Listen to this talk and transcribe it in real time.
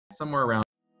somewhere around.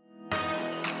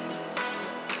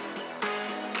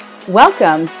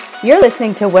 Welcome. You're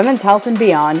listening to Women's Health and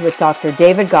Beyond with Dr.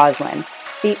 David Ghozland,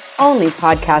 the only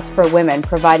podcast for women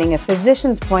providing a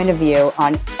physician's point of view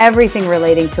on everything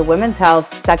relating to women's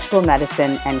health, sexual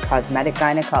medicine, and cosmetic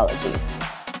gynecology.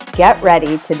 Get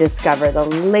ready to discover the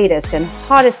latest and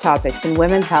hottest topics in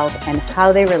women's health and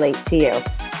how they relate to you.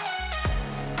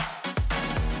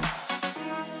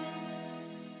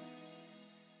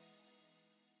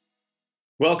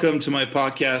 Welcome to my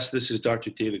podcast. This is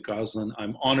Dr. David Ghozland.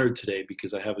 I'm honored today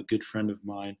because I have a good friend of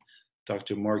mine,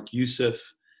 Dr. Mark Youssef,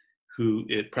 who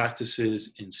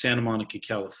practices in Santa Monica,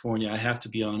 California. I have to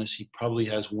be honest, he probably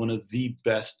has one of the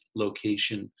best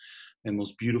location and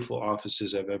most beautiful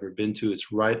offices I've ever been to.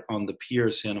 It's right on the pier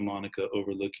of Santa Monica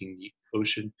overlooking the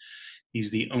ocean. He's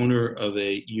the owner of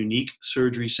a unique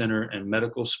surgery center and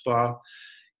medical spa.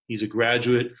 He's a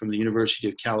graduate from the University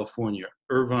of California,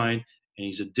 Irvine, and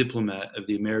he's a diplomat of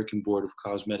the American Board of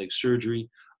Cosmetic Surgery.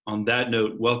 On that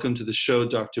note, welcome to the show,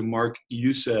 Dr. Mark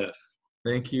Youssef.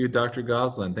 Thank you, Dr.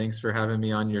 Ghozland. Thanks for having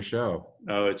me on your show.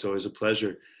 Oh, it's always a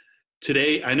pleasure.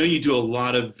 Today, I know you do a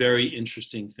lot of very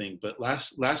interesting things, but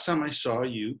last time I saw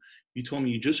you, you told me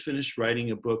you just finished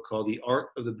writing a book called The Art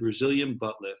of the Brazilian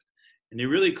Butt Lift, and it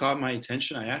really caught my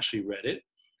attention. I actually read it,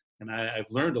 and I've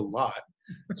learned a lot.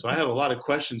 So I have a lot of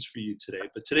questions for you today,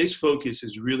 but today's focus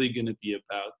is really going to be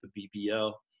about the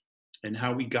BBL and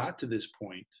how we got to this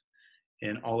point,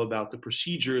 and all about the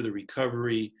procedure, the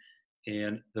recovery,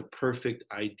 and the perfect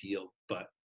ideal butt.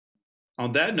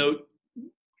 On that note,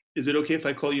 is it okay if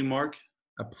I call you Mark?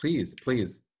 Please.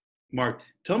 Mark,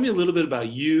 tell me a little bit about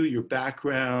you, your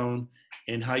background,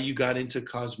 and how you got into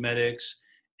cosmetics,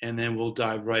 and then we'll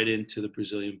dive right into the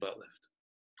Brazilian butt lift.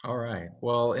 All right.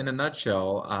 Well, in a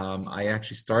nutshell, I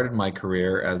actually started my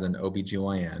career as an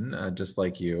OBGYN, just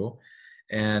like you.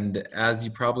 And as you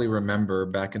probably remember,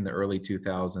 back in the early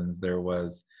 2000s, there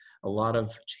was a lot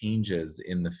of changes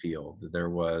in the field. There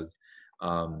was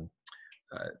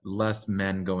less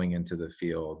men going into the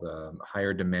field,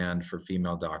 higher demand for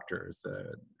female doctors,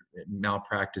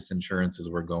 malpractice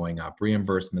insurances were going up,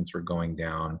 reimbursements were going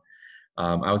down.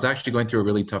 I was actually going through a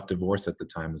really tough divorce at the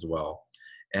time as well.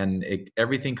 And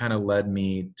everything kind of led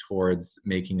me towards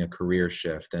making a career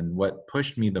shift. And what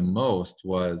pushed me the most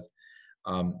was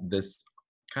this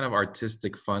kind of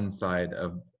artistic, fun side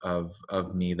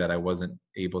of me that I wasn't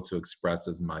able to express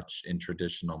as much in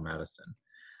traditional medicine.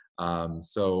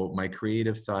 So my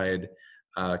creative side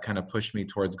kind of pushed me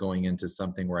towards going into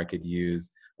something where I could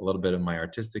use a little bit of my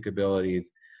artistic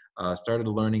abilities. Started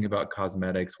learning about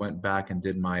cosmetics, went back and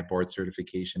did my board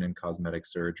certification in cosmetic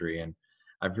surgery. And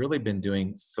I've really been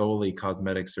doing solely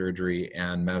cosmetic surgery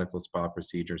and medical spa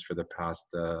procedures for the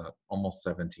past almost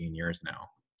 17 years now.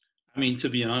 I mean, to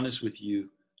be honest with you,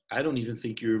 I don't even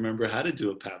think you remember how to do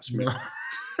a pap smear.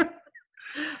 No.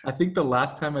 I think the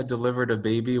last time I delivered a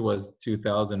baby was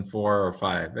 2004 or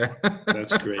 5.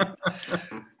 That's great.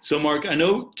 So, Mark, I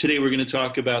know today we're going to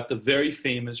talk about the very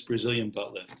famous Brazilian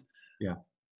butt lift. Yeah.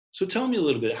 So tell me a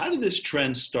little bit, how did this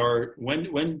trend start?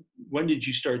 When did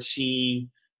you start seeing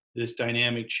this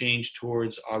dynamic change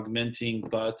towards augmenting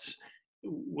butts?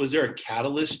 Was there a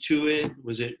catalyst to it?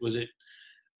 Was it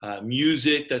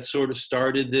music that sort of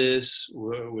started this?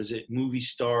 Or was it movie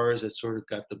stars that sort of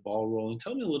got the ball rolling?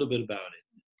 Tell me a little bit about it.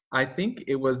 I think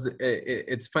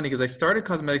it's funny because I started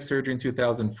cosmetic surgery in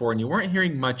 2004 and you weren't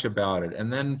hearing much about it.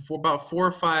 And then for about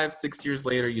 4, 5, 6 years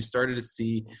later, you started to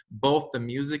see both the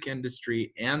music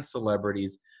industry and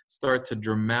celebrities start to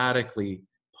dramatically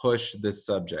push this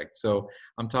subject. So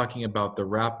I'm talking about the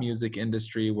rap music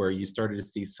industry where you started to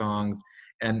see songs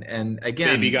and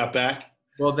again, Baby Got Back.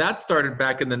 Well, that started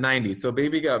back in the 90s. So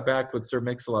Baby Got Back with Sir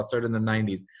Mix-a-Lot started in the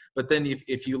 90s. But then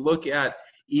if you look at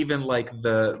even like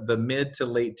the mid to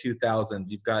late 2000s,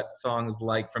 you've got songs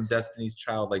like from Destiny's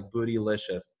Child, like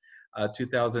Bootylicious,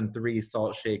 2003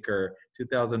 Salt Shaker,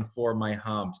 2004 My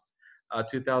Humps,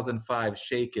 2005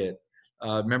 Shake It.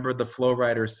 Remember the Flow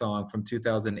Rider song from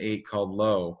 2008 called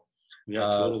Low. Yeah,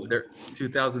 totally.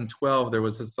 2012, there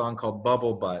was a song called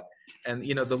Bubble Butt. And,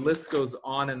 you know, the list goes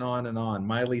on and on and on.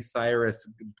 Miley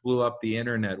Cyrus blew up the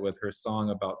internet with her song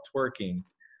about twerking.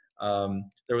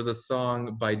 There was a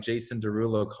song by Jason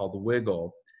Derulo called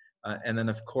Wiggle. And then,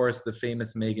 of course, the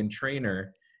famous Meghan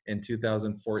Trainor in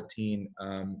 2014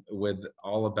 with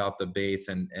All About the Bass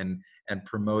and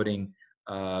promoting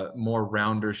more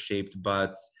rounder shaped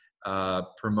butts,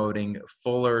 promoting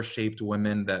fuller shaped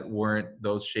women that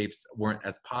those shapes weren't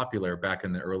as popular back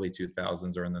in the early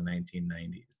 2000s or in the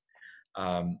 1990s.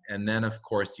 And then, of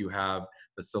course, you have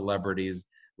the celebrities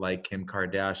like Kim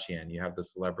Kardashian. You have the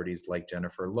celebrities like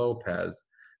Jennifer Lopez.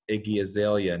 Iggy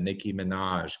Azalea, Nicki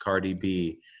Minaj, Cardi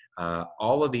B.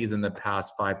 All of these in the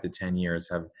past 5 to 10 years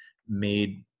have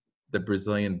made the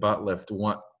Brazilian butt lift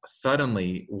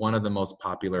suddenly one of the most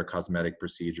popular cosmetic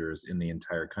procedures in the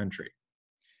entire country.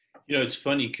 You know, it's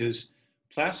funny because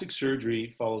plastic surgery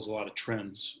follows a lot of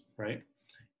trends, right?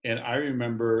 And I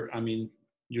remember, I mean,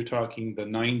 you're talking the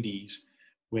 90s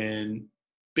when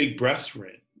big breasts were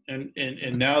in.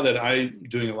 And now that I'm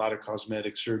doing a lot of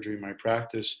cosmetic surgery in my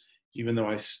practice, even though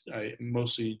I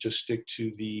mostly just stick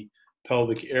to the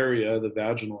pelvic area, the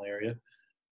vaginal area,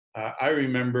 I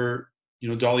remember, you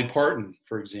know, Dolly Parton,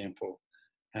 for example.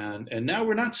 And now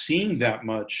we're not seeing that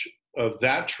much of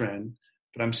that trend,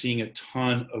 but I'm seeing a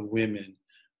ton of women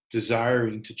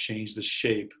desiring to change the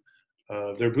shape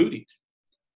of their booty.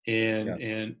 And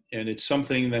Yeah. and it's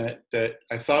something that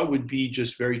I thought would be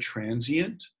just very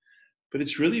transient, but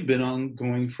it's really been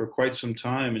ongoing for quite some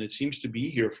time, and it seems to be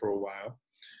here for a while.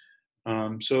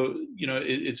 So you know,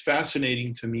 it's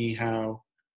fascinating to me how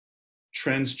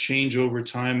trends change over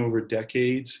time, over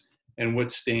decades, and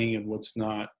what's staying and what's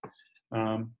not.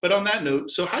 But on that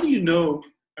note, so how do you know?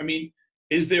 I mean,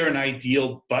 is there an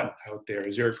ideal butt out there?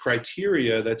 Is there a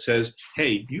criteria that says,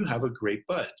 hey, you have a great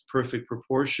butt? It's perfect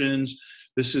proportions.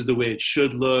 This is the way it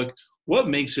should look. What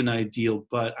makes an ideal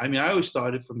butt? I mean, I always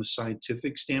thought it from a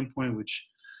scientific standpoint, which,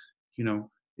 you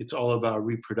know, it's all about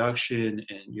reproduction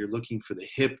and you're looking for the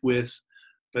hip width.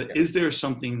 But Yeah. is there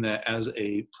something that as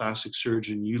a plastic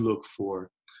surgeon you look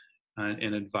for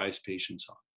and advise patients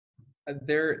on?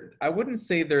 I wouldn't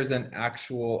say there's an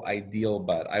actual ideal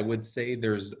butt. I would say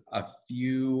there's a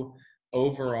few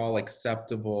overall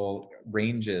acceptable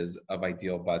ranges of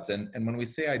ideal butts. And when we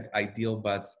say ideal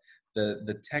butts,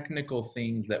 the technical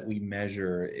things that we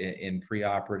measure in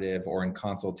preoperative or in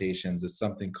consultations is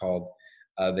something called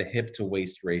the hip to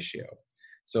waist ratio.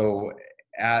 So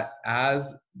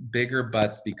as bigger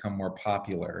butts become more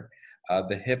popular,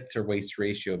 the hip to waist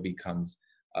ratio becomes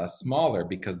smaller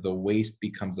because the waist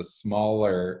becomes a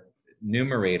smaller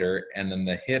numerator and then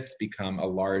the hips become a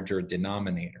larger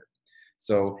denominator.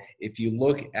 So if you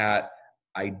look at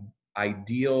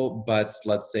ideal butts,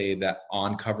 let's say that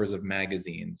on covers of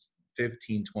magazines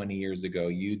 15, 20 years ago,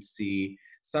 you'd see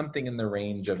something in the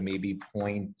range of maybe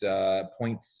 0.7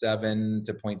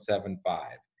 to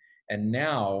 0.75. And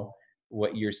now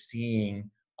what you're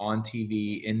seeing on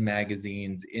TV, in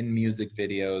magazines, in music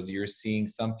videos, you're seeing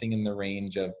something in the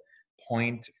range of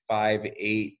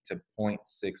 0.58 to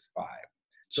 0.65.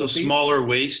 So smaller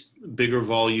waist, bigger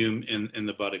volume in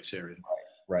the buttocks area.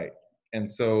 Right.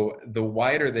 And so the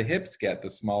wider the hips get, the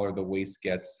smaller the waist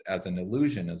gets as an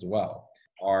illusion as well,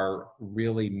 are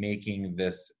really making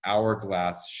this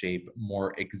hourglass shape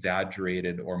more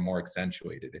exaggerated or more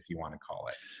accentuated, if you want to call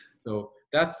it. So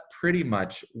that's pretty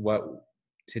much what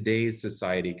today's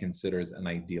society considers an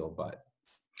ideal butt.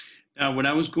 Now, when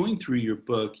I was going through your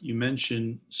book, you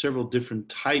mentioned several different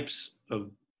types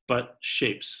of butt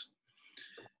shapes.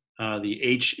 The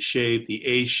H shape, the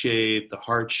A shape, the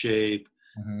heart shape.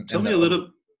 Mm-hmm. Tell me a little,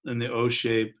 and the O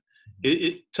shape.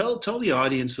 Tell the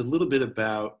audience a little bit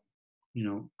about, you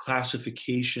know,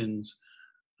 classifications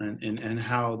and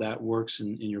how that works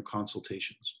in your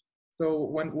consultations. So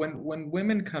when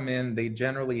women come in, they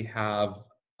generally have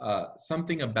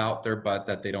something about their butt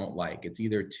that they don't like. It's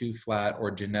either too flat or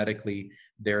genetically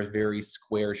they're very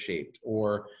square shaped.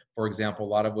 Or, for example, a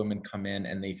lot of women come in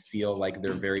and they feel like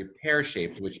they're very pear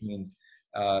shaped, which means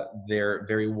they're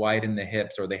very wide in the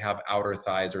hips or they have outer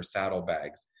thighs or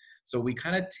saddlebags. So we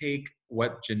kind of take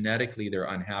what genetically they're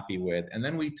unhappy with, and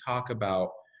then we talk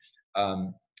about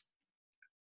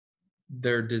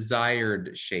their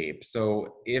desired shape.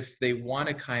 So if they want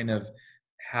to kind of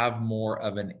have more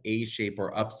of an A shape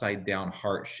or upside down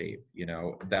heart shape, you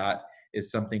know, that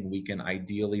is something we can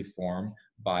ideally form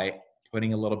by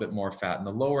putting a little bit more fat in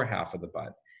the lower half of the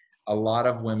butt. A lot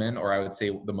of women, or I would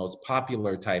say the most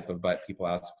popular type of butt people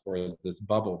ask for, is this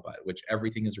bubble butt, which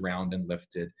everything is round and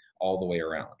lifted all the way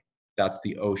around. That's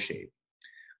the O shape.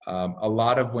 A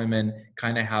lot of women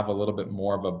kind of have a little bit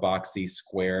more of a boxy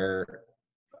square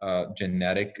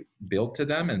genetic build to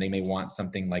them, and they may want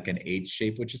something like an H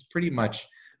shape, which is pretty much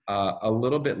a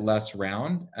little bit less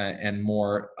round and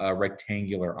more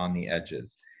rectangular on the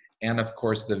edges. And of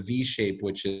course, the V shape,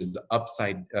 which is the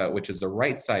upside, which is the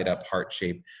right side up heart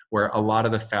shape, where a lot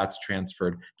of the fat's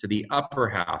transferred to the upper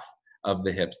half of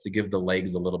the hips to give the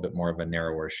legs a little bit more of a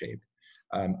narrower shape.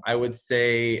 I would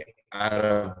say out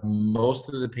of most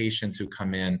of the patients who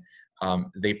come in,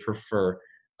 they prefer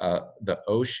the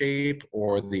O shape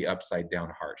or the upside down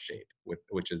heart shape,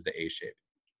 which is the A shape.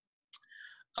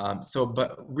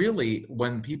 But really,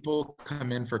 when people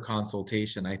come in for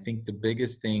consultation, I think the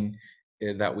biggest thing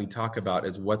that we talk about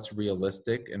is what's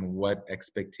realistic and what That's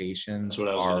expectations what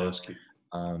I was going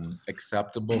to are ask you.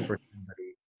 acceptable for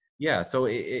somebody. Yeah, so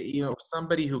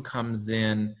somebody who comes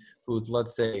in who's,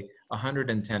 let's say,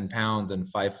 110 pounds and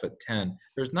 5'10",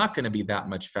 there's not going to be that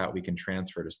much fat we can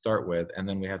transfer to start with, and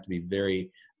then we have to be very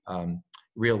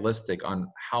realistic on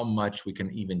how much we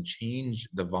can even change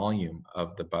the volume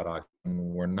of the buttock. And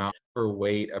we're not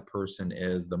overweight a person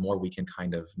is, the more we can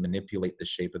kind of manipulate the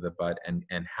shape of the butt and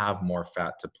have more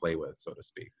fat to play with, so to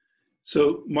speak.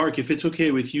 So, Mark, if it's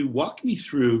okay with you, walk me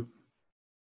through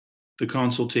the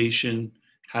consultation,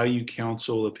 how you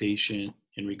counsel a patient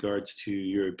in regards to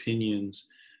your opinions,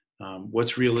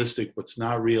 what's realistic, what's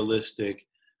not realistic,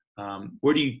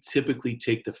 where do you typically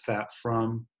take the fat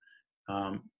from?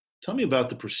 Tell me about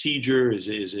the procedure. Is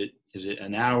it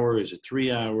an hour? Is it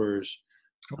 3 hours?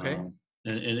 Okay.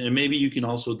 And maybe you can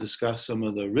also discuss some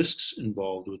of the risks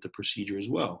involved with the procedure as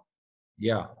well.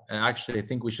 Yeah, and actually, I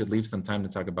think we should leave some time to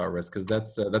talk about risk, because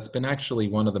that's been actually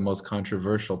one of the most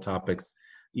controversial topics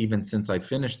even since I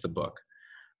finished the book.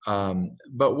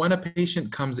 But when a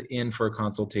patient comes in for a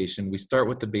consultation, we start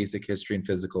with the basic history and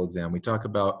physical exam. We talk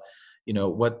about,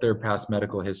 what their past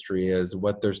medical history is,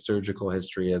 what their surgical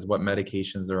history is, what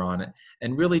medications they're on,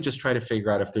 and really just try to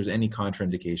figure out if there's any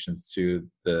contraindications to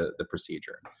the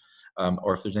procedure,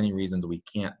 or if there's any reasons we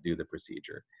can't do the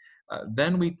procedure.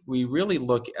 Then we really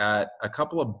look at a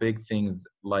couple of big things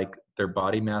like their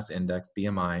body mass index,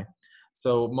 BMI.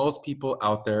 So most people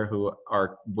out there who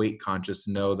are weight conscious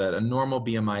know that a normal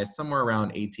BMI is somewhere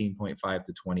around 18.5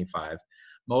 to 25.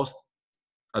 Most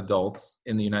adults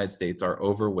in the United States are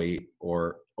overweight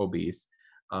or obese.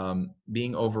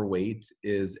 Being overweight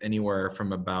is anywhere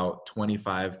from about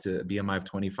 25 to BMI of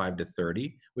 25 to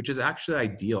 30, which is actually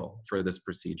ideal for this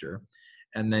procedure.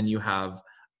 And then you have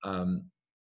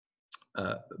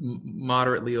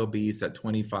moderately obese at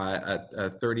 25,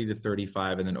 at 30 to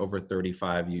 35, and then over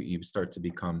 35, you start to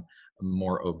become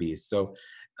more obese. So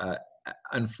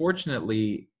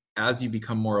unfortunately, as you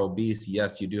become more obese,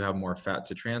 yes, you do have more fat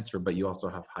to transfer, but you also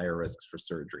have higher risks for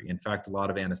surgery. In fact, a lot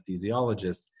of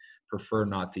anesthesiologists prefer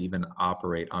not to even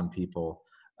operate on people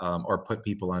or put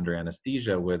people under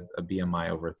anesthesia with a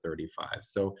BMI over 35.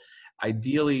 So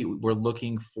ideally, we're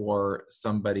looking for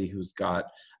somebody who's got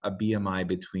a BMI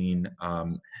between,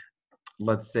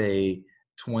 let's say,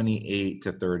 28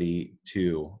 to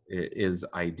 32 is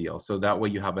ideal. So that way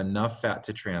you have enough fat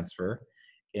to transfer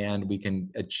and we can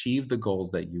achieve the goals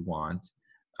that you want.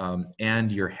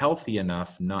 And you're healthy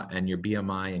enough, and your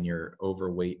BMI and your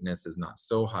overweightness is not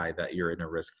so high that you're in a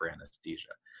risk for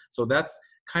anesthesia. So that's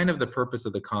kind of the purpose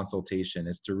of the consultation,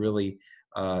 is to really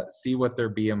see what their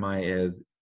BMI is,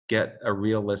 get a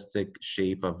realistic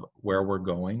shape of where we're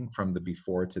going from the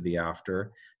before to the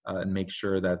after, and make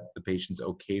sure that the patient's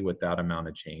okay with that amount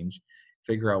of change,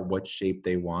 figure out what shape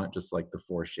they want, just like the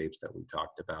 4 shapes that we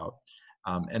talked about.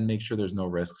 And make sure there's no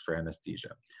risks for anesthesia.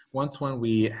 When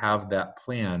we have that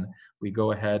plan, we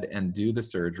go ahead and do the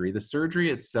surgery. The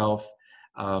surgery itself,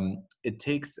 it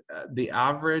takes the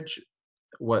average,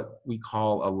 what we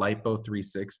call a lipo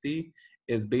 360,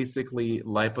 is basically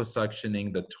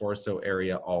liposuctioning the torso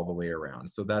area all the way around.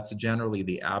 So that's generally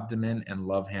the abdomen and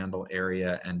love handle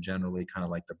area, and generally kind of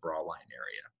like the bra line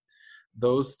area.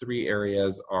 Those 3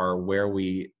 areas are where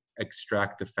we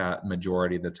extract the fat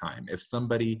majority of the time. If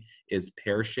somebody is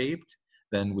pear-shaped,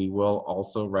 then we will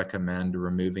also recommend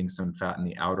removing some fat in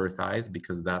the outer thighs,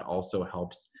 because that also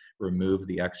helps remove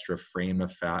the extra frame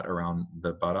of fat around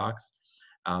the buttocks.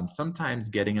 Sometimes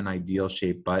getting an ideal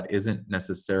shaped butt isn't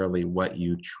necessarily what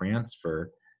you transfer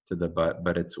to the butt,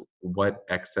 but it's what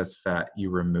excess fat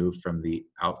you remove from the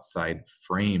outside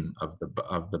frame of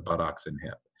the buttocks and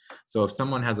hip. So if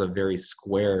someone has a very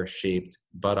square shaped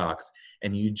buttocks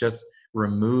and you just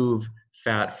remove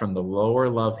fat from the lower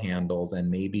love handles and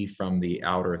maybe from the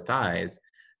outer thighs,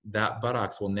 that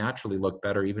buttocks will naturally look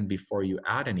better even before you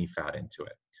add any fat into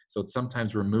it. So it's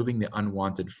sometimes removing the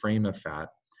unwanted frame of fat.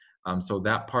 So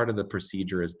that part of the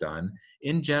procedure is done.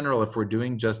 In general, if we're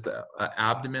doing just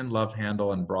abdomen, love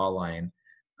handle, and bra line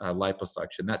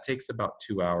liposuction, that takes about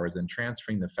 2 hours, and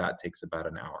transferring the fat takes about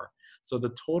an hour. So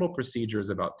the total procedure is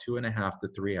about 2.5 to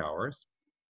 3 hours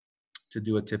to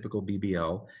do a typical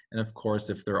BBL. And of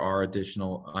course, if there are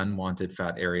additional unwanted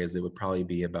fat areas, it would probably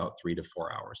be about 3 to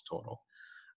 4 hours total.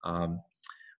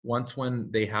 When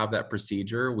they have that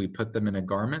procedure, we put them in a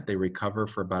garment. They recover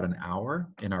for about an hour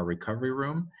in our recovery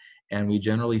room. And we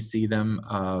generally see them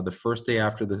the first day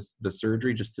after the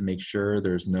surgery, just to make sure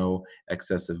there's no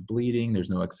excessive bleeding, there's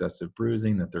no excessive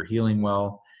bruising, that they're healing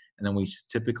well. And then we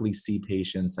typically see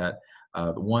patients at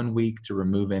 1 week to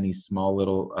remove any small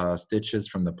little stitches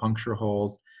from the puncture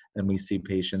holes. than we see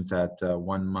patients at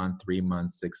 1 month, 3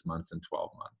 months, 6 months, and 12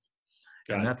 months.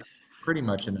 And Got it. that's pretty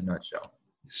much in a nutshell.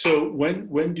 So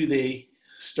when do they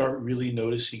start really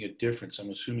noticing a difference?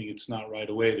 I'm assuming it's not right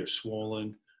away. They're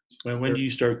swollen. When do you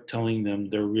start telling them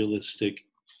their realistic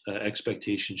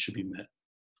expectations should be met?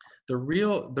 The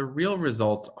real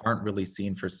results aren't really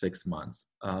seen for 6 months,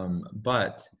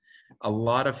 but a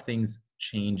lot of things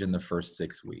change in the first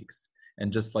 6 weeks.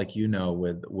 And just like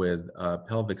with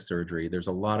pelvic surgery, there's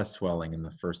a lot of swelling in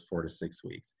the first 4 to 6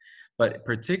 weeks. But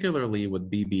particularly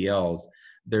with BBLs,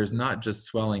 there's not just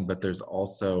swelling, but there's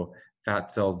also fat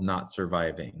cells not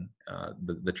surviving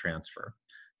the transfer.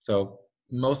 So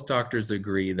most doctors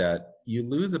agree that you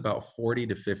lose about 40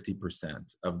 to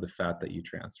 50% of the fat that you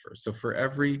transfer. So for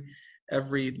every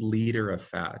liter of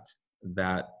fat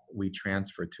that we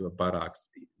transfer to a buttocks,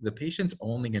 the patient's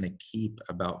only going to keep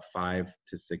about 500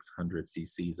 to 600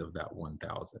 cc's of that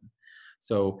 1,000.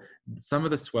 So some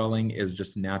of the swelling is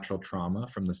just natural trauma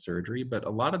from the surgery, but a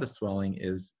lot of the swelling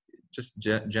is just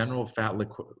general fat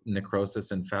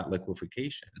necrosis and fat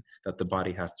liquefaction that the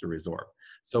body has to resorb.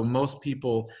 So most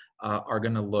people are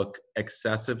going to look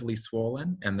excessively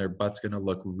swollen, and their butt's going to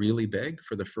look really big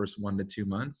for the first 1 to 2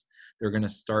 months. They're going to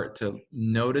start to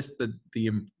notice the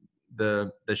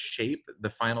shape, the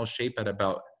final shape at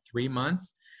about 3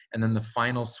 months, and then the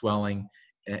final swelling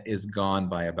is gone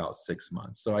by about 6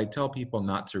 months. So I tell people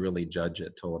not to really judge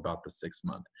it till about the 6th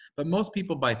month. But most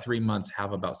people by 3 months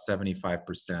have about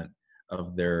 75%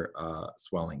 of their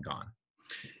swelling gone.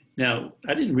 Now,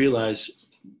 I didn't realize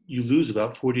you lose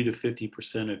about 40 to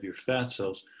 50% of your fat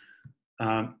cells.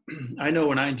 I know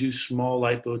when I do small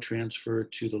lipo transfer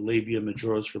to the labia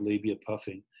majoris for labia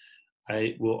puffing,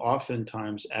 I will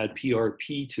oftentimes add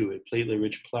PRP to it,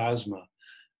 platelet-rich plasma.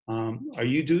 Are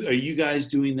you guys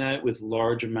doing that with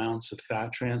large amounts of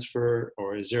fat transfer,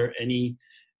 or is there any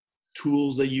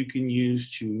tools that you can use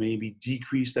to maybe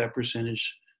decrease that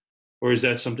percentage, or is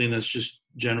that something that's just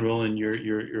general and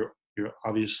you're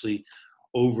obviously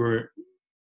over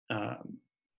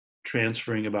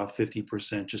transferring about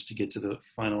 50% just to get to the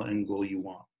final end goal you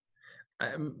want?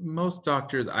 Most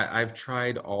doctors, I've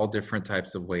tried all different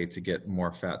types of ways to get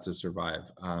more fat to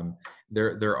survive.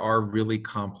 There are really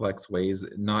complex ways,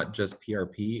 not just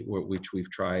PRP, which we've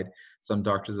tried. Some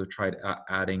doctors have tried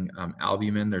adding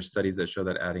albumin. There's studies that show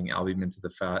that adding albumin to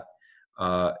the fat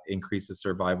increases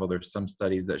survival. There's some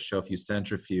studies that show if you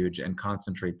centrifuge and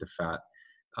concentrate the fat,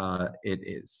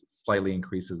 it slightly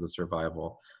increases the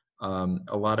survival.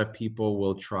 A lot of people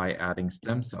will try adding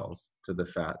stem cells to the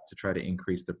fat to try to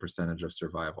increase the percentage of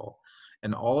survival.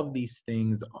 And all of these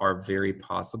things are very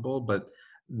possible, but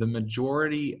the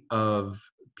majority of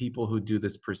people who do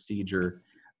this procedure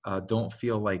don't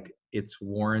feel like it's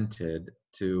warranted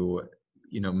to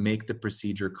make the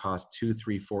procedure cost 2,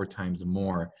 3, 4 times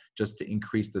more just to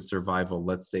increase the survival,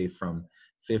 let's say from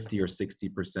 50 or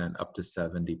 60% up to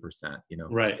 70%,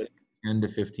 Right. 10 to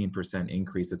 15%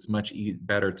 increase. It's much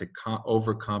better to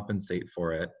overcompensate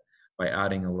for it by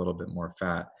adding a little bit more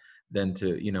fat than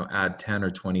to add $10,000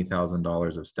 or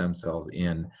 $20,000 of stem cells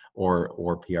in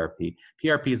or PRP.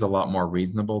 PRP is a lot more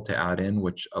reasonable to add in,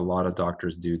 which a lot of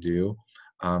doctors do.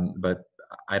 But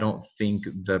I don't think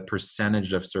the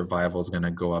percentage of survival is going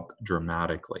to go up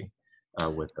dramatically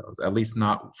with those, at least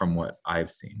not from what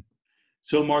I've seen.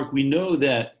 So, Mark, we know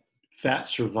that fat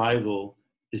survival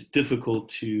is difficult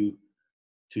to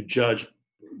judge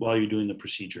while you're doing the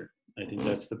procedure. I think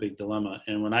that's the big dilemma.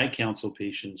 And when I counsel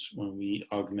patients, when we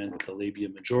augment the labia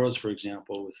majoris, for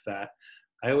example, with fat,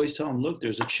 I always tell them, look,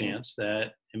 there's a chance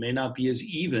that it may not be as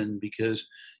even because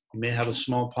you may have a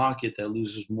small pocket that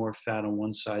loses more fat on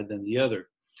one side than the other.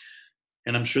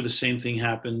 And I'm sure the same thing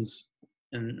happens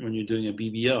when you're doing a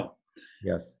BBL.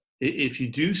 Yes. If you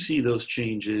do see those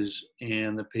changes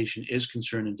and the patient is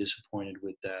concerned and disappointed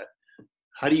with that,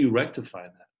 how do you rectify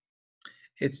that?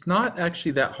 It's not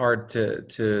actually that hard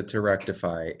to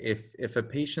rectify. If a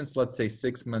patient's, let's say,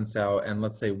 6 months out, and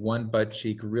let's say one butt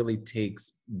cheek really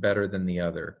takes better than the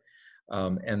other,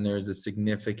 and there's a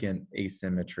significant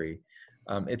asymmetry,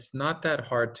 it's not that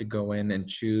hard to go in and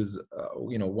choose,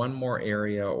 one more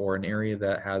area or an area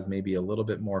that has maybe a little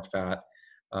bit more fat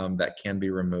that can be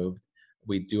removed.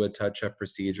 We do a touch-up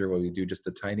procedure where we do just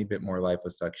a tiny bit more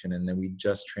liposuction, and then we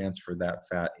just transfer that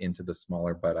fat into the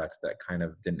smaller buttocks that kind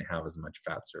of didn't have as much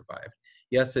fat survive.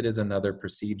 Yes, it is another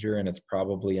procedure, and it's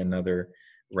probably another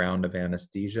round of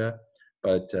anesthesia,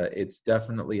 but it's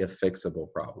definitely a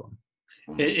fixable problem.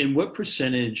 And what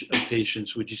percentage of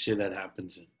patients would you say that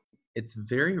happens in? It's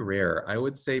very rare. I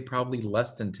would say probably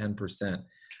less than 10%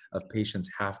 of patients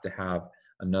have to have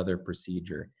another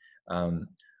procedure.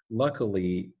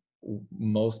 Luckily,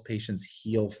 most patients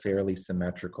heal fairly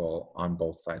symmetrical on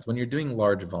both sides. When you're doing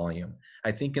large volume,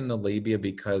 I think in the labia,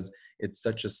 because it's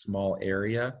such a small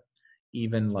area,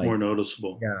 even More like,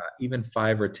 noticeable. yeah, even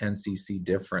 5 or 10 cc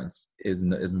difference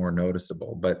is more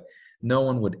noticeable, but no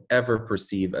one would ever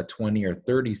perceive a 20 or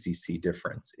 30 cc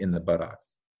difference in the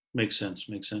buttocks. Makes sense.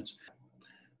 Makes sense.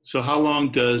 So how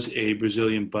long does a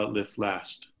Brazilian butt lift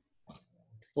last?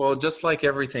 Well, just like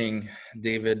everything,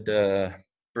 David,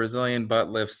 Brazilian butt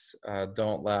lifts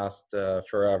don't last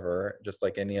forever, just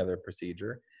like any other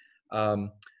procedure.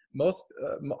 Um,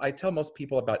 I tell most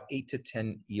people about 8 to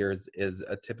 10 years is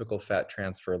a typical fat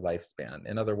transfer lifespan.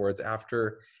 In other words,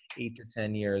 after 8 to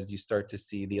 10 years, you start to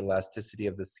see the elasticity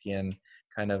of the skin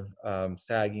kind of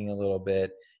sagging a little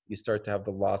bit. You start to have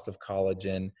the loss of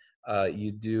collagen.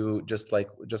 You do just like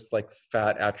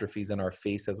fat atrophies in our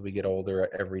face as we get older.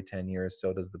 Every 10 years,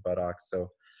 so does the buttocks.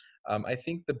 So I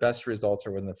think the best results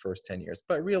are within the first 10 years.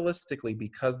 But realistically,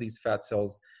 because these fat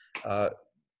cells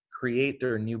create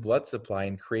their new blood supply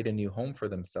and create a new home for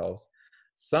themselves,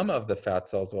 some of the fat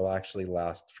cells will actually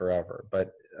last forever.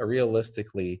 But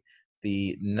realistically,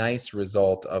 the nice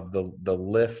result of the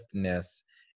liftness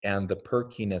and the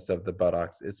perkiness of the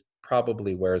buttocks is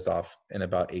probably wears off in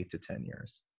about 8 to 10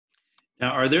 years.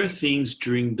 Now, are there things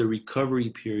during the recovery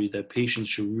period that patients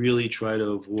should really try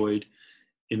to avoid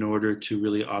in order to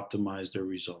really optimize their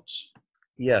results?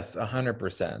 Yes,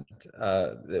 100%.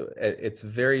 It's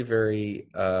very, very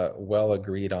well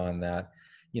agreed on that.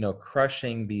 You know,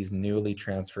 crushing these newly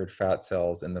transferred fat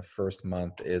cells in the first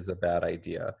month is a bad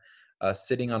idea.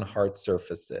 Sitting on hard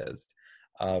surfaces,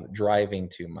 driving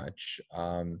too much,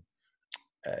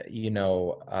 you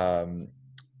know,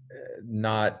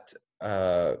 not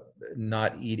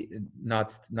not eating,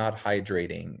 not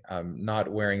hydrating, not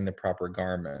wearing the proper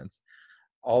garments.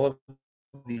 All of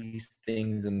these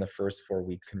things in the first 4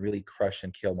 weeks can really crush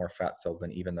and kill more fat cells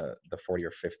than even the 40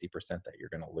 or 50% that you're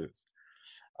going to lose.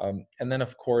 And then,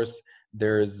 of course,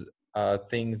 there's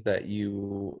things that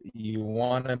you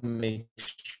want to make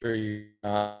sure you're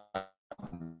not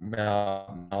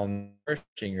malnourishing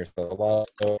yourself. A lot of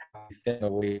so thin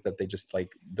ways that they just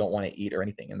like don't want to eat or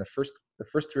anything. In the first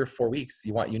 3 or 4 weeks,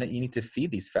 you need to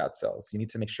feed these fat cells. You need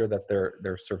to make sure that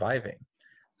they're surviving.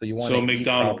 So you want So to eat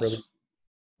properly. McDonald's.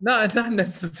 No, not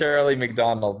necessarily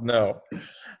McDonald's, no.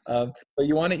 But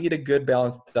you want to eat a good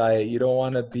balanced diet. You don't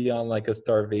want to be on like a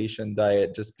starvation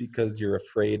diet just because you're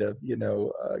afraid of,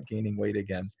 gaining weight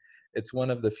again. It's one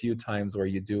of the few times where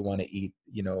you do want to eat,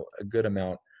 a good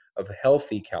amount of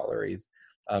healthy calories,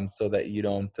 so that you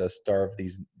don't starve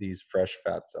these fresh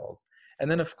fat cells.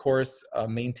 And then, of course,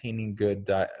 maintaining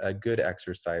a good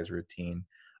exercise routine.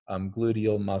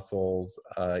 Gluteal muscles,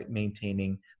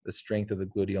 maintaining the strength of the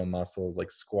gluteal muscles, like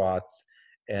squats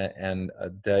and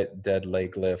dead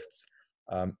leg lifts,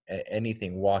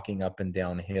 anything, walking up and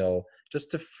down hill,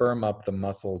 just to firm up the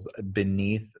muscles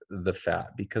beneath the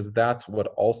fat, because that's what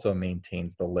also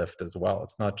maintains the lift as well.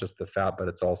 It's not just the fat, but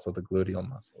it's also the gluteal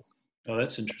muscles. Oh,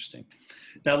 that's interesting.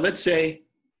 Now, let's say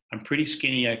I'm pretty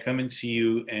skinny. I come and see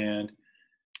you, and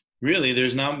really,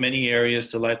 there's not many areas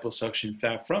to liposuction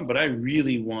fat from, but I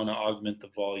really want to augment the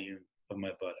volume of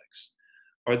my buttocks.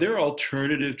 Are there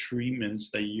alternative treatments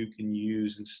that you can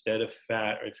use instead of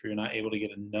fat, or if you're not able to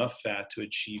get enough fat to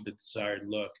achieve the desired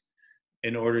look,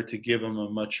 in order to give them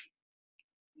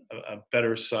a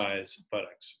better size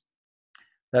buttocks?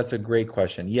 That's a great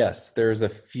question. Yes, there's a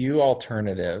few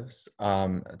alternatives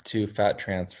to fat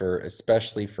transfer,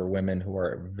 especially for women who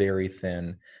are very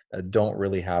thin, that don't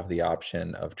really have the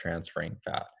option of transferring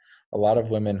fat. A lot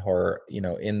of women who are,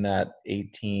 in that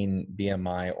 18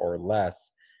 BMI or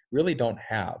less really don't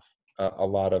have a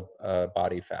lot of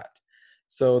body fat.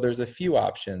 So there's a few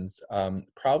options.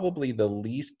 Probably the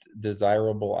least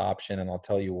desirable option, and I'll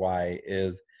tell you why,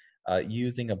 is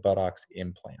using a buttocks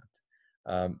implant.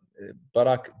 Um,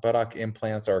 buttock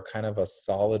implants are kind of a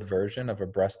solid version of a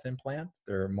breast implant.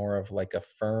 They're more of like a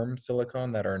firm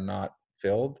silicone that are not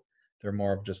filled. They're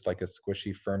more of just like a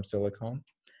squishy, firm silicone.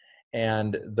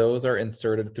 And those are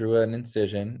inserted through an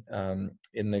incision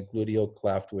in the gluteal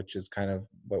cleft, which is kind of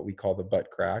what we call the butt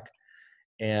crack.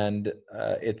 And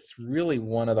it's really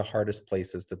one of the hardest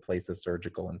places to place a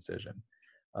surgical incision.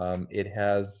 It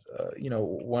has,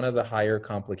 one of the higher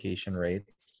complication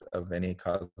rates of any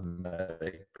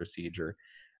cosmetic procedure,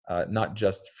 not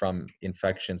just from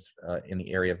infections in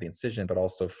the area of the incision, but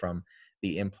also from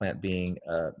the implant being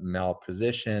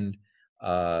malpositioned,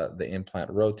 the implant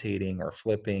rotating or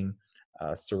flipping,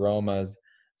 seromas.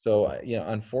 So,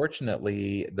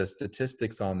 unfortunately, the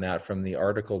statistics on that from the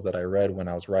articles that I read when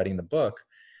I was writing the book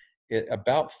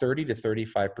about 30 to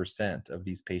 35% of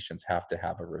these patients have to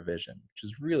have a revision, which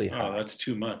is really Oh, high. that's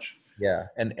too much. Yeah,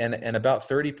 and about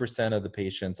 30% of the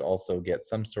patients also get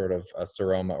some sort of a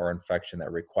seroma or infection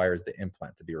that requires the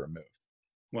implant to be removed.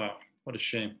 Wow, what a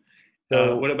shame.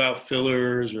 So What about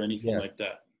fillers or anything like yes,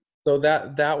 that? so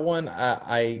that one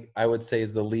I would say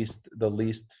is the least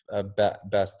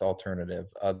best alternative.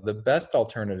 The best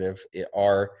alternative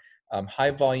are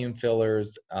high volume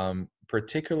fillers,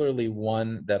 particularly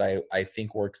one that I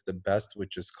think works the best,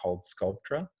 which is called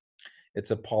Sculptra.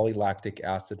 It's a polylactic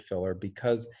acid filler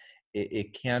because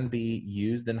it can be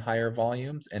used in higher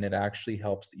volumes, and it actually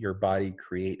helps your body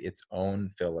create its own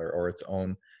filler or its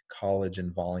own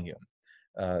collagen volume.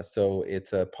 So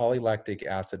it's a polylactic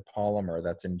acid polymer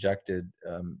that's injected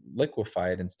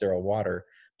liquefied in sterile water.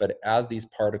 But as these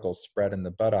particles spread in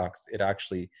the buttocks, it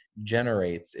actually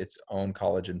generates its own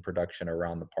collagen production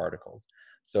around the particles.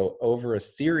 So over a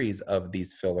series of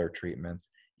these filler treatments,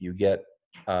 you get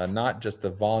not just the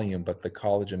volume, but the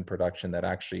collagen production that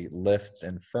actually lifts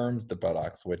and firms the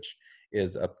buttocks, which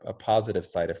is a positive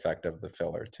side effect of the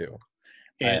filler too.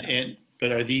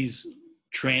 But are these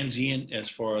transient as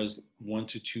far as 1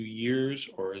 to 2 years,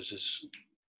 or is this?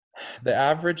 The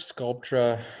average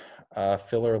Sculptra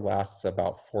filler lasts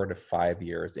about 4 to 5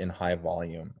 years in high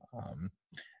volume.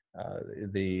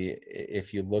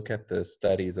 If you look at the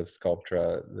studies of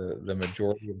Sculptra, the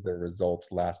majority of the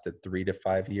results lasted 3 to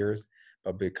 5 years,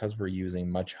 but because we're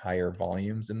using much higher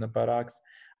volumes in the buttocks,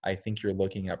 I think you're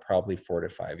looking at probably 4 to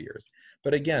 5 years.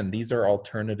 But again, these are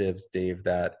alternatives, Dave,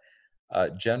 that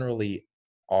generally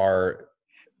are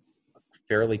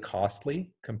fairly costly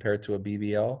compared to a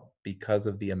BBL because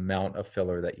of the amount of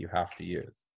filler that you have to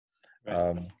use.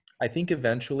 Right. I think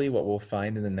eventually what we'll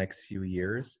find in the next few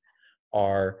years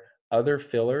are other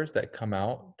fillers that come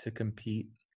out to compete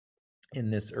in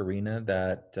this arena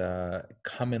that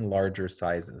come in larger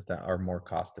sizes that are more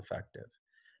cost effective.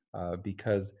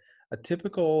 Because a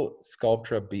typical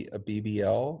Sculptra a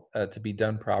BBL to be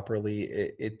done properly,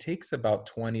 it takes about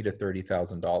 $20,000 to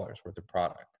 $30,000 worth of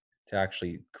product to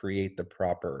actually create the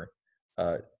proper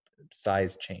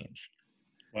size change.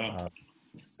 Wow.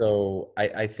 So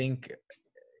I think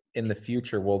in the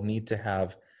future we'll need to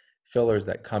have fillers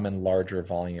that come in larger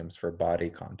volumes for body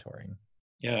contouring.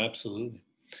 Yeah, absolutely.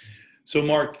 So,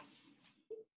 Mark,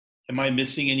 am I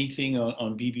missing anything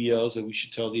on BBLs that we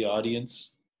should tell the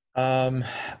audience? Um,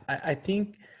 I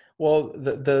think, well,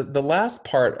 the last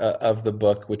part of the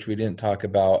book, which we didn't talk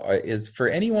about, is for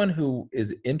anyone who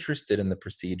is interested in the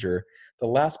procedure. The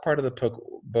last part of the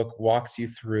book walks you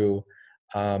through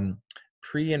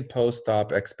pre and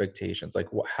post-op expectations, like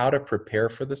how to prepare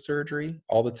for the surgery,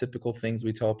 all the typical things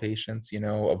we tell patients,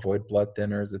 avoid blood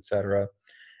thinners, etc.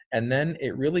 And then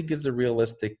it really gives a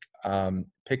realistic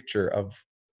picture of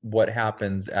what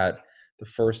happens at the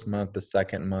first month, the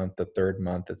second month, the third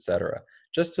month, etc.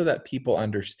 Just so that people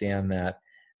understand that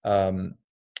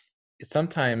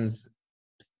sometimes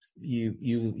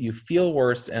you feel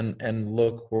worse and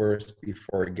look worse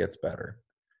before it gets better.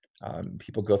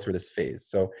 People go through this phase,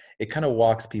 so it kind of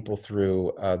walks people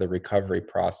through the recovery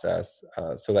process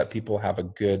so that people have a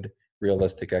good,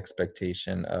 realistic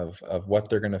expectation of what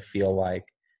they're going to feel like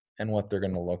and what they're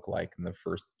going to look like in the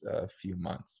first few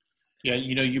months. Yeah,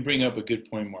 you bring up a good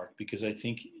point, Mark, because I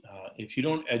think if you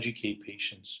don't educate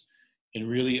patients in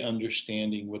really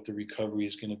understanding what the recovery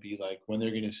is going to be like, when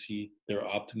they're going to see their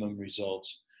optimum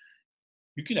results,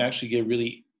 you can actually get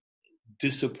really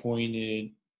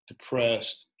disappointed,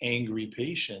 depressed, angry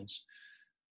patients,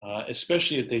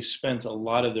 especially if they spent a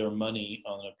lot of their money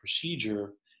on a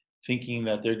procedure thinking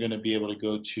that they're going to be able to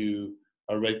go to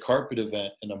a red carpet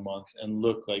event in a month and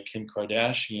look like Kim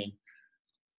Kardashian.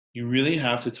 You really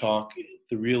have to talk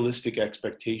the realistic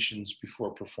expectations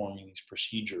before performing these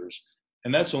procedures.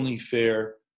 And that's only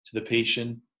fair to the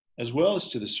patient as well as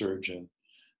to the surgeon,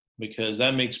 because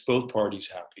that makes both parties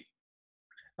happy.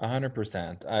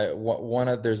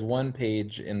 100%. There's one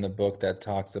page in the book that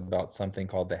talks about something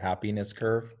called the happiness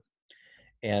curve,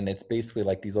 and it's basically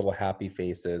like these little happy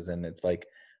faces, and it's like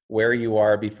where you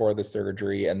are before the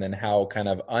surgery and then how kind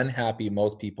of unhappy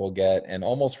most people get and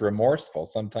almost remorseful.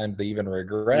 Sometimes they even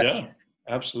regret Yeah,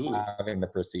 absolutely. having the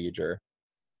procedure.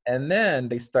 And then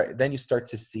you start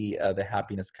to see the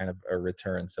happiness kind of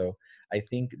return. So I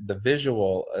think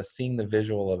seeing the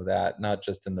visual of that, not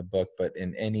just in the book, but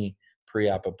in any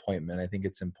pre-op appointment, I think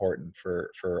it's important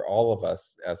for all of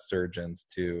us as surgeons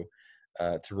to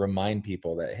remind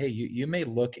people that, hey, you may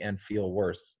look and feel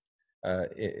worse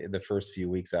the first few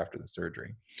weeks after the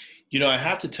surgery. I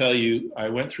have to tell you, I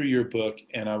went through your book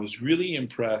and I was really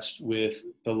impressed with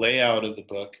the layout of the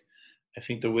book. I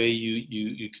think the way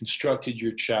you constructed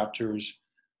your chapters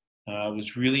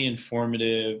was really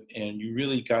informative, and you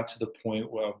really got to the point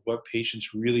of what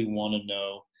patients really want to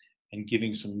know and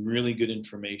giving some really good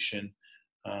information.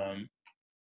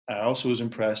 I also was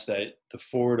impressed that the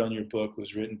foreword on your book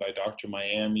was written by Dr.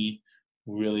 Miami.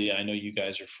 Really, I know you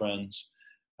guys are friends,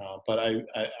 but I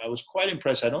was quite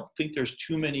impressed. I don't think there's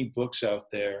too many books out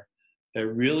there that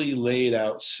really lay it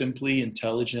out simply,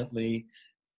 intelligently,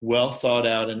 well thought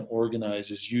out, and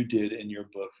organized as you did in your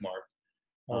book, Mark.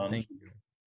 Well, thank you.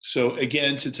 So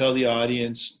again, to tell the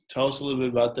audience, tell us a little bit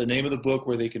about the name of the book,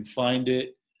 where they can find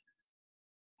it.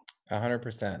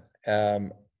 100%.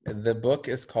 The book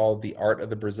is called The Art of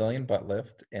the Brazilian Butt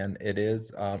Lift, and it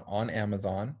is on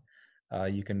Amazon.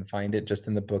 You can find it just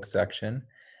in the book section.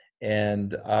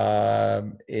 And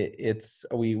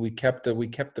we kept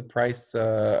the price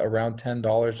around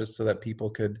 $10 just so that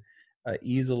people could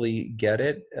easily get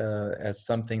it as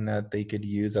something that they could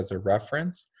use as a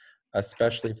reference,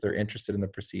 especially if they're interested in the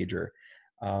procedure.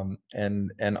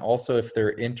 And also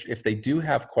if they do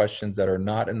have questions that are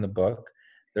not in the book,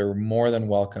 they're more than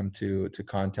welcome to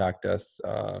contact us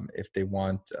if they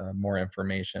want more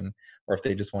information, or if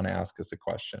they just want to ask us a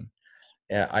question.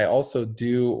 I also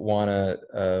do want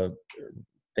to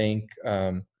thank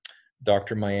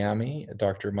Dr.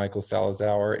 Dr. Michael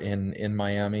Salazar in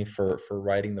Miami for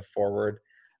writing the foreword.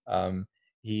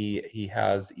 He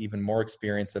has even more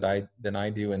experience than I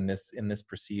do in this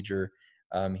procedure.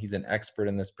 He's an expert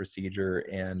in this procedure,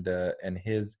 and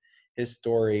his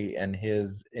story and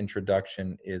his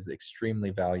introduction is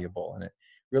extremely valuable, and it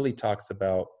really talks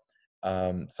about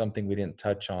something we didn't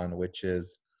touch on, which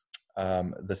is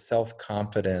the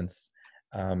self-confidence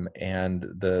and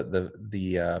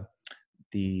the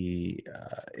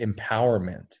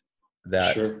empowerment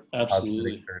that Sure, absolutely.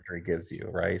 cosmetic surgery gives you,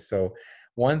 right? So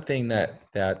one thing that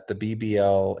the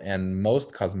BBL and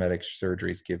most cosmetic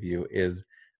surgeries give you is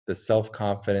the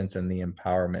self-confidence and the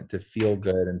empowerment to feel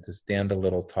good and to stand a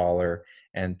little taller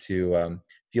and to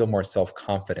feel more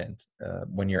self-confident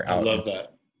when you're out. I love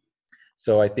that.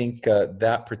 So I think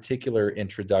that particular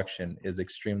introduction is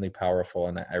extremely powerful,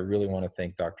 and I really want to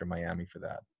thank Dr. Miami for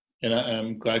that. And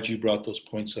I'm glad you brought those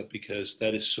points up, because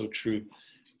that is so true.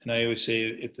 And I always say,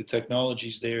 if the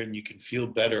technology's there and you can feel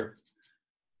better,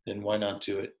 then why not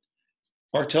do it?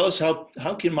 Mark, tell us how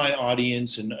can my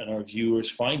audience and our viewers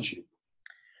find you?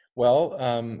 Well,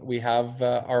 we have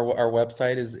our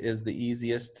website is the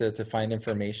easiest to find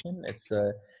information. It's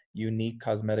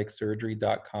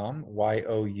uniquecosmeticsurgery.com,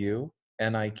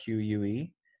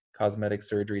 YOUNIQUE,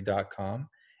 cosmeticsurgery.com.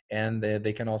 And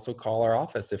they can also call our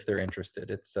office if they're interested.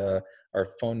 It's our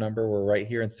phone number. We're right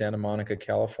here in Santa Monica,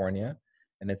 California,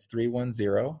 and it's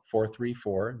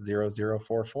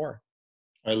 310-434-0044.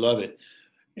 I love it.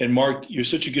 And Mark, you're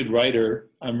such a good writer.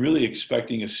 I'm really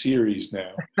expecting a series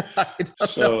now.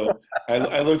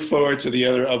 I look forward to the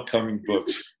other upcoming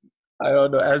books. I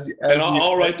don't know.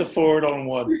 I'll write the forward on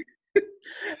one.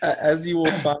 As you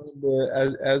will find,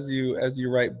 as you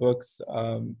write books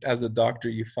as a doctor,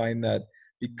 you find that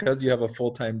because you have a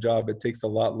full-time job, it takes a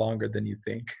lot longer than you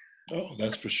think. Oh,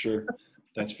 that's for sure.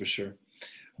 That's for sure.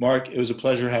 Mark, it was a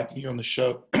pleasure having you on the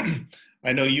show.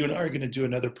 I know you and I are going to do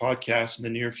another podcast in the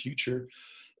near future.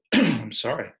 I'm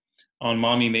sorry, on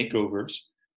mommy makeovers.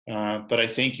 But I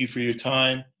thank you for your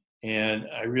time, and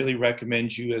I really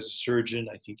recommend you as a surgeon.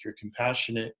 I think you're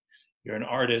compassionate, you're an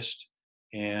artist,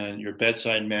 and your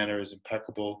bedside manner is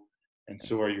impeccable, and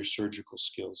so are your surgical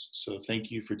skills. So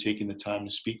thank you for taking the time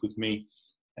to speak with me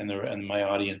and my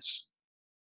audience.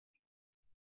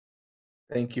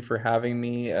 Thank you for having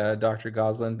me, Dr.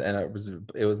 Ghozland, and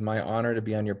it was my honor to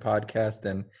be on your podcast.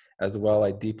 And as well,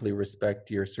 I deeply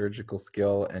respect your surgical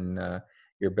skill and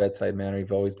your bedside manner.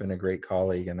 You've always been a great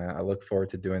colleague, and I look forward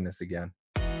to doing this again.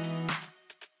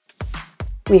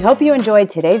 We hope you enjoyed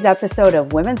today's episode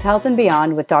of Women's Health and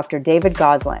Beyond with Dr. David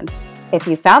Ghozland. If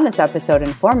you found this episode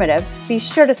informative, be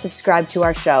sure to subscribe to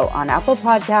our show on Apple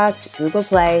Podcasts, Google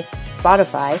Play,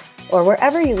 Spotify, or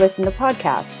wherever you listen to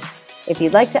podcasts. If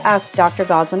you'd like to ask Dr.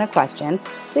 Ghozland a question,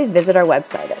 please visit our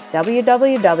website at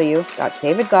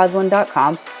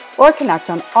www.davidghozland.com or connect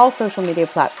on all social media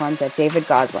platforms at David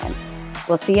Ghozland.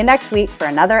 We'll see you next week for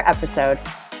another episode.